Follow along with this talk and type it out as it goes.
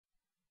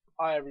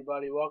Hi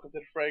everybody, welcome to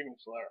the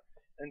Fragrance Lair,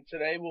 and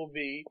today will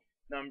be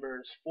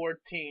numbers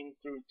 14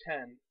 through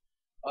 10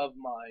 of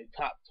my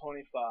top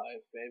 25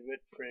 favorite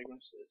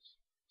fragrances.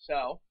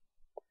 So,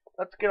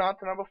 let's get on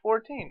to number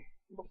 14.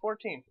 Number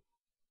 14,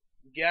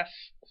 Guess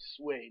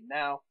Suede.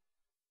 Now,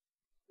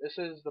 this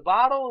is, the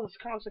bottle is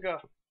kind of like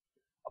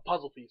a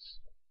puzzle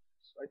piece.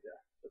 It's right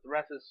there. But the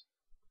rest is,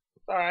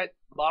 it's alright.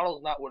 The bottle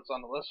is not what's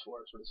on the list for,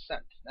 it's for the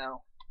scent.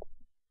 Now,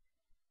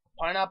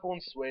 pineapple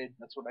and suede,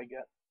 that's what I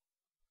get.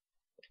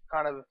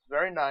 Kind of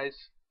very nice,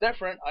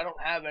 different. I don't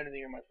have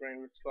anything in my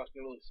fragrance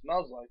collection that really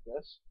smells like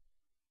this,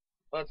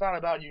 but it's not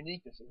about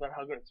uniqueness. It's about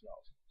how good it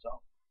smells. So,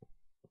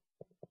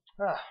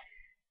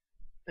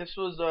 this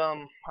was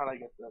how did I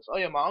get this? Oh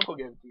yeah, my uncle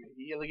gave it to me.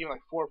 He gave me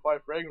like 4 or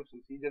 5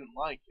 fragrances he didn't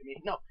like. I mean,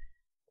 no,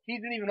 he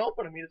didn't even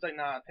open them. He was like,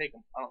 nah, take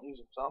them. I don't use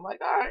them. So I'm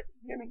like, all right,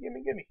 give me.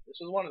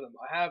 This was one of them.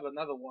 I have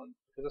another one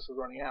because this was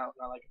running out,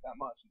 and I like it that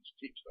much. And it's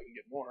cheap, so I can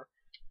get more.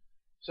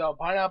 So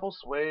pineapple,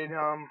 suede,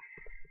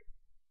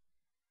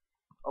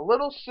 a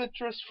little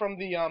citrus from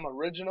the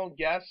original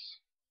Guess,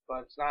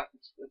 but it's not.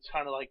 It's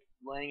kind of like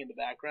laying in the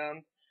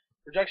background.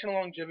 Projection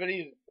and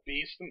longevity is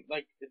beast.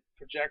 Like it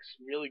projects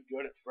really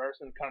good at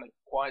first and kind of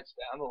quiets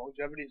down. The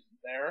longevity is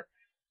there.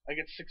 I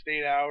get 6 to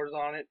 8 hours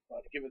on it,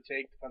 but give or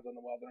take depends on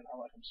the weather and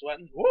how much I'm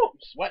sweating. Woo, I'm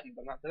sweating,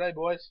 but not today,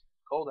 boys.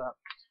 Cold out.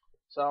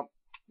 So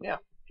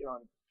yeah, get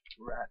on,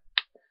 rat.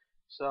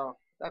 So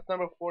that's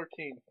number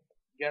 14.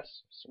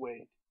 Guess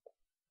Suede.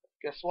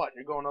 Guess what?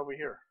 You're going over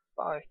here.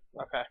 Bye.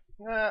 Okay.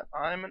 Yeah,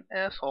 I'm an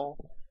asshole.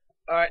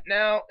 Alright,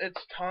 now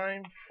it's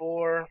time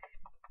for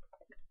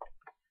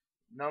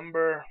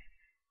number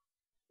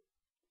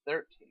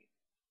 13.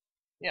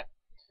 Yeah.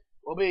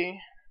 Will be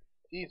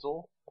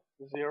Diesel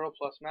 0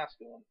 plus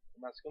masculine.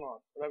 Masculine,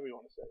 whatever you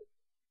want to say.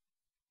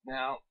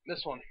 Now,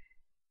 this one.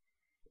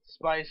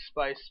 Spice,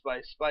 spice,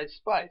 spice, spice,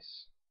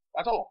 spice.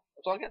 That's all.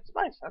 That's all I get.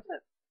 Spice. That's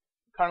it.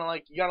 Kind of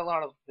like, you got a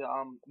lot of the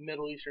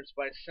Middle Eastern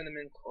spice,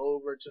 cinnamon,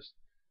 clover, just,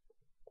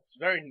 it's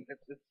very,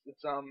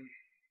 it's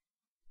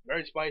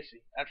very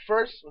spicy. At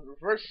first, the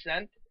first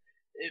scent,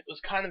 it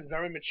was kind of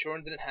very mature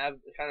and didn't have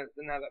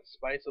that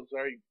spice. It was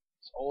very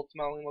old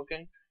smelling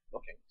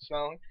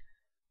smelling.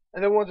 And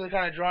then once it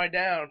kind of dried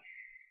down,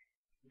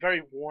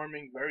 very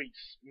warming, very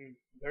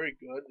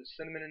good. The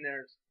cinnamon in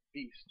there is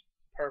beast,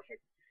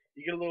 perfect.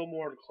 You get a little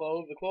more of the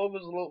clove. The clove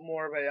is a little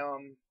more of a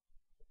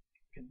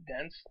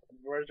condensed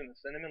version of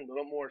cinnamon, a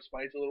little more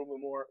spicy, a little bit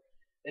more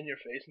in your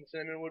face than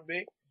cinnamon would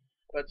be.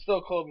 But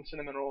still, clove and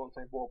cinnamon are all in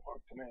the same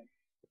ballpark to me.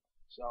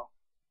 So,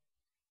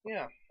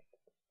 yeah.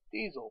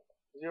 Diesel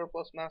 0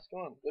 plus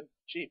masculine, good,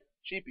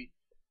 cheapy.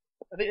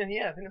 I think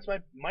this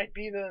might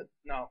be the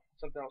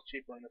something else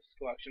cheaper in this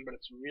collection, but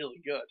it's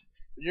really good.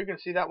 But you're gonna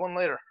see that one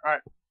later. All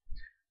right,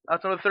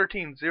 that's number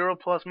 13, 0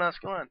 plus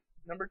masculine.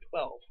 Number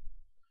 12.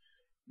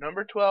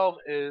 Number 12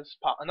 is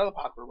another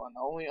popular one,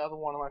 the only other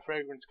one in my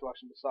fragrance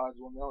collection besides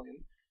 1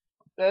 million.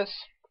 This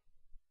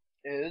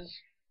is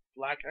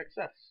Black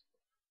Excess,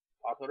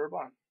 Paco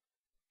Rabanne.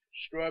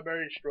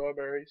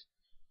 Strawberries.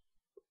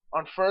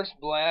 On first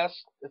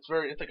blast, it's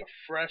like a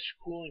fresh,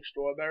 cooling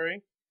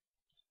strawberry.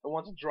 But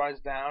once it dries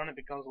down, it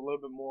becomes a little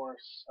bit more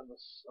of a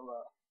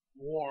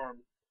warm,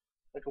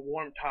 like a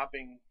warm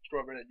topping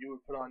strawberry that you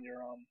would put on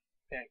your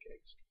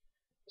pancakes.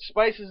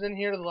 Spices in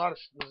here.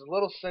 There's a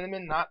little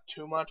cinnamon, not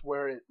too much,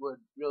 where it would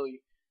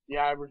really the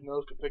average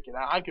nose could pick it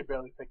out. I could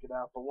barely pick it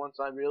out, but once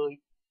I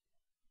really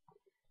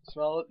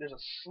smell it, there's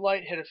a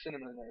slight hit of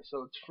cinnamon in there.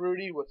 So it's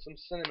fruity with some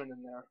cinnamon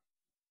in there.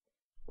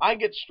 I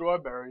get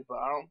strawberry, but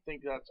I don't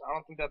think that's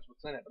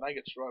what's in it. But I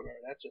get strawberry.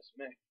 That's just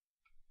me.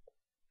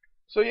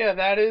 So yeah,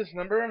 that is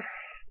number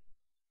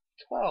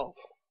 12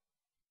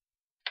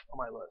 on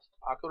my list.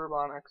 Paco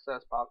Rabanne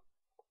Excess Pop.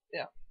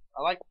 Yeah,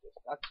 I like this.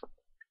 That's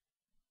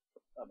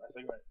my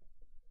cigarette.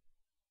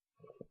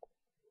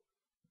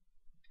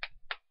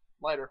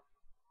 Lighter.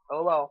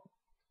 Oh well.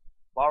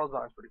 Bottle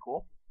design's pretty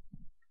cool.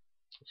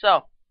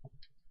 So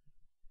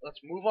let's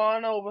move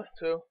on over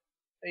to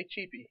a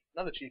cheapie.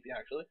 Another cheapie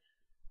actually.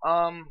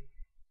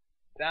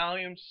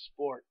 Thallium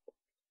Sport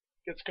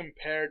gets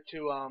compared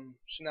to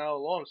Chanel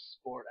Alone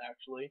Sport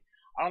actually.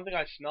 I don't think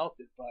I smelt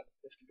it, but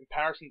if the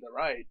comparisons are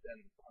right,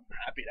 then I'm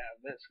happy to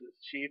have this because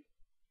it's cheap.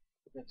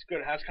 It's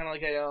good. It has kind of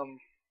like actually,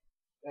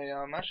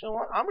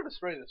 I'm gonna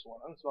spray this one.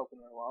 I haven't smelled it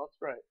in a while. Let's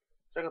spray it.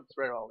 Check out the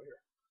spray over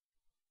here.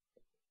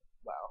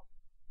 Wow,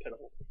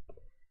 pitiful.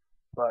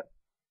 But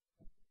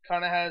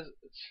kind of has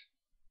it's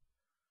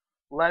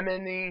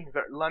lemony,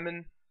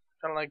 lemon,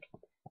 kind of like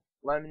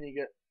lemon. You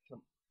get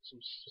some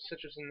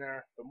citrus in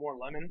there, but more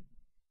lemon.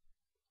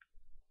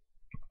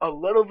 A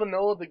little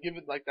vanilla to give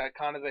it like that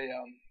kind of a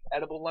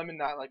edible lemon,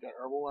 not like a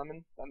herbal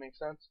lemon. If that makes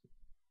sense.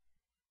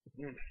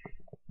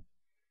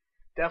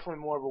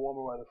 Definitely more of a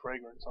warmer weather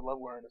fragrance. I love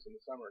wearing this in the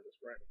summer and the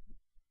spring.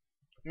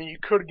 I mean, you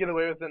could get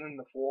away with it in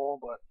the fall,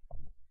 but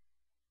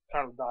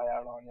kind of die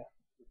out on you.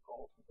 It's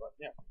cold, but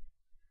yeah.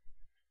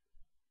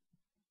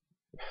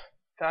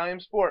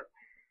 Thallium Sport.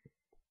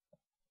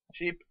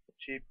 Cheap,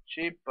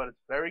 but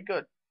it's very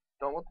good.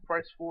 Don't let the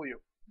price fool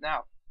you.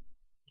 Now,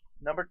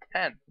 number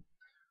 10.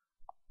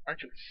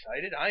 Aren't you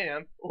excited? I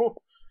am. Ooh,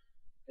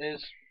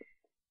 is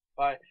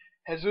by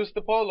Jesus de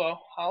Polo,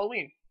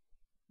 Halloween.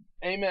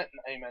 Amen.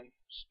 Amen.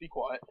 Just be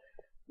quiet.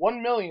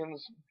 1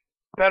 million's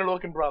better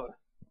looking brother.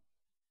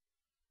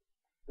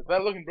 The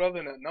better looking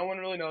brother that no one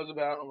really knows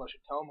about unless you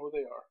tell them who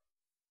they are.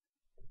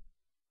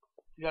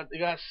 You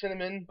got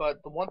cinnamon,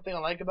 but the one thing I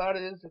like about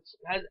it is it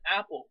has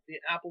apple. The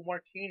apple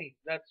martini.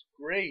 That's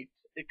great.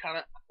 It kind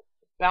of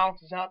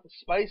balances out the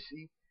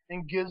spicy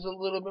and gives a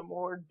little bit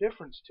more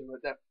difference to it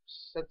that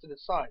sets it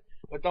aside.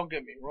 But don't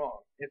get me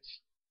wrong.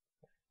 It's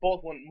both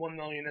 1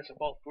 million are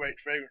both great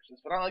fragrances,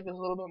 but I like this a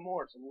little bit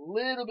more. It's a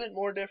little bit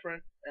more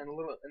different and a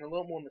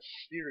little more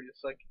mysterious.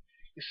 Like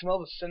you smell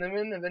the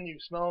cinnamon and then you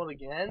smell it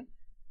again,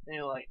 and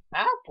you're like,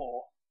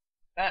 apple.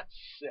 That's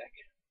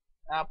sick.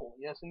 Apple,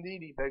 yes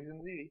indeedy, begs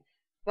indeedy.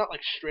 It's not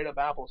like straight up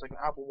apple. It's like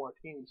an apple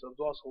martini, so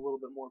there's also a little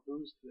bit more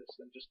booze to this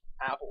than just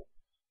apple.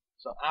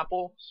 So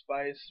apple,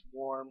 spice,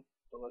 warm,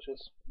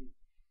 delicious.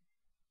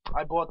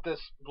 I bought this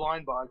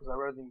blind buy because I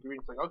read the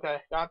ingredients. Like, okay,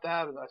 got to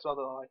have it. I saw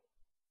that like.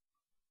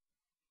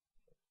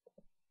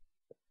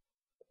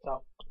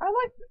 So I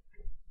liked it.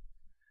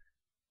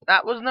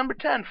 That was number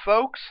 10,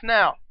 folks.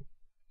 Now,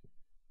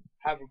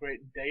 have a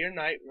great day or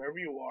night wherever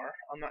you are.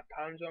 I'm not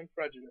time zone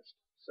prejudiced.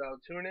 So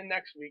tune in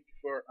next week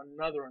for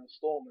another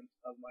installment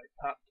of my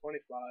top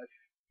 25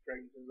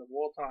 fragrances of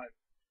all time.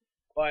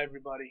 Bye,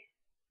 everybody.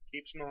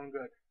 Keep smelling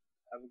good.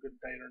 Have a good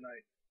day or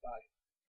night. Bye.